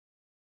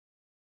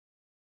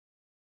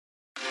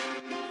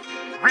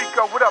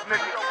Rico, what up,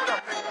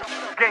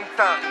 nigga? Game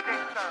time.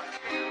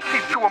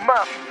 Keep you in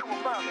mind.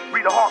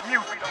 Read the heart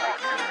music.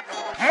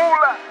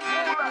 Moolah,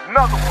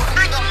 another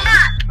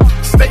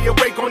one. Stay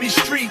awake on these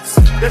streets,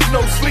 there's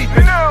no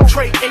sleeping.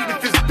 Trade 8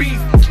 if it's beef,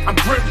 I'm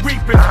grim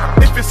reaping.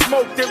 If it's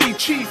smoke, then we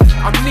chief,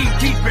 I'm knee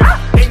deep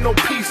in. Ain't no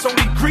peace,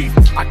 only grief,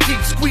 I keep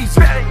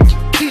squeezing.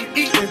 Keep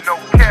eating, No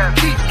cap.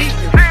 keep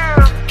eating,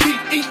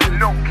 keep eating,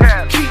 No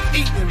cap. keep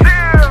eating,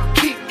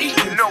 keep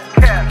eating, No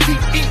cap.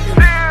 keep eating,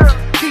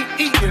 keep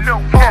eating, No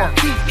cap.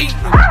 keep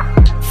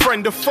eating.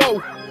 Friend or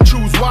foe,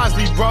 choose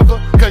wisely, brother,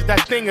 cause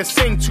that thing will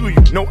sing to you.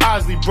 No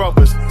Osley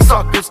brothers,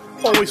 suckers,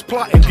 always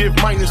plotting, give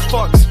minus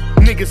fucks.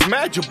 Niggas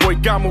mad your boy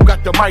Gamo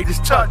got the Midas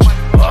touch.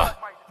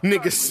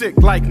 Niggas sick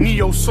like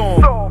Neo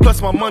song.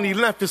 Plus my money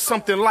length is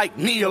something like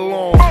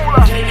Neolong.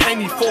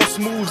 Any false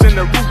moves in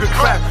the Ruger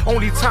clap.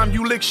 Only time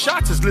you lick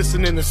shots is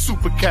listening to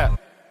Super Cap.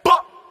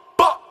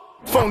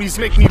 Phonies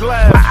make me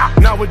laugh.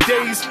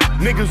 Nowadays,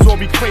 niggas all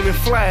be claiming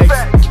flags.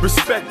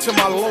 Respect to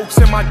my lokes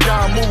and my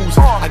Gamos.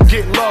 I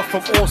get love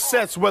from all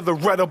sets, whether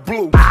red or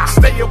blue.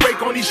 Stay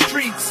awake on these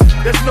streets,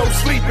 there's no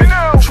sleeping.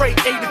 Trade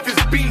 8 if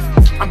it's beef,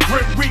 I'm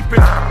grim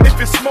reaping. If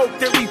it's smoke,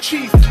 then we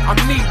chief, I'm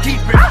knee deep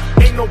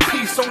in. Ain't no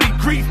peace, only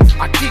grief,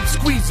 I keep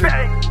squeezing.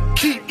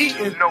 Keep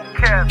eating, No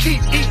cap.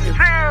 keep eating,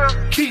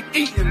 keep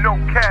eating, No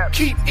cap.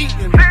 keep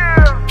eating,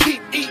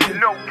 keep eating,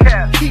 No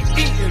cap. keep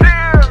eating,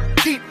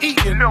 keep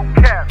eating, No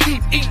cap.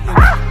 keep eating.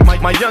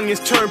 My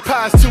youngest turned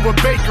pies to a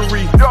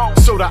bakery,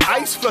 so the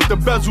ice flood the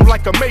bezel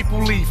like a maple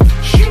leaf.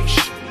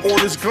 Sheesh. All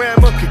this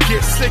glamour could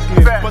get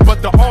sickening,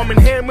 but the arm and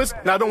hammers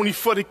not only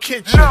for the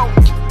kitchen.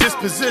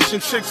 Disposition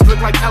chicks look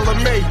like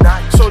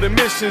LMA, so the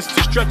mission's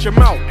to stretch them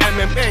out.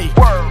 MMA,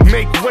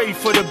 make way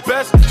for the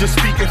best, just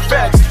speaking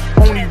facts.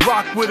 Only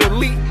rock with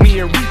elite, me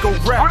and Rico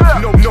rap.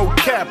 No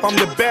cap, I'm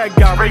the bad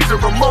guy, Razor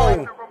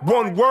Ramon.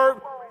 One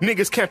word,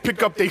 niggas can't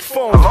pick up they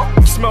phone.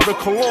 Smell the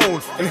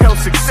cologne, inhale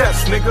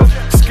success, nigga.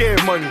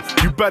 Scared money,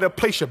 you better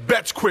place your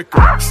bets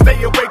quicker.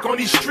 Stay awake on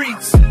these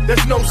streets,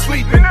 there's no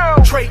sleeping.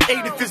 Trade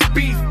 8 if it's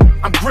beef,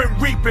 I'm grim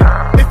reaping.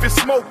 If it's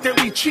smoke, then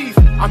we chief,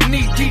 I'm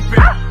knee deep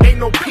in. Ain't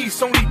no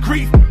peace, only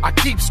grief, I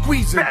keep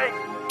squeezing.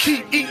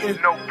 Keep eating,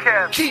 No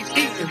cap. keep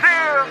eating,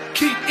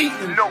 keep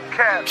eating, No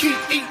cap. keep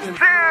eating,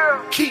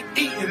 keep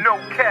eating, No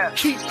cap.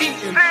 keep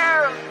eating,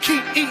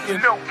 keep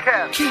eating, No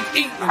cap. keep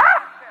eating.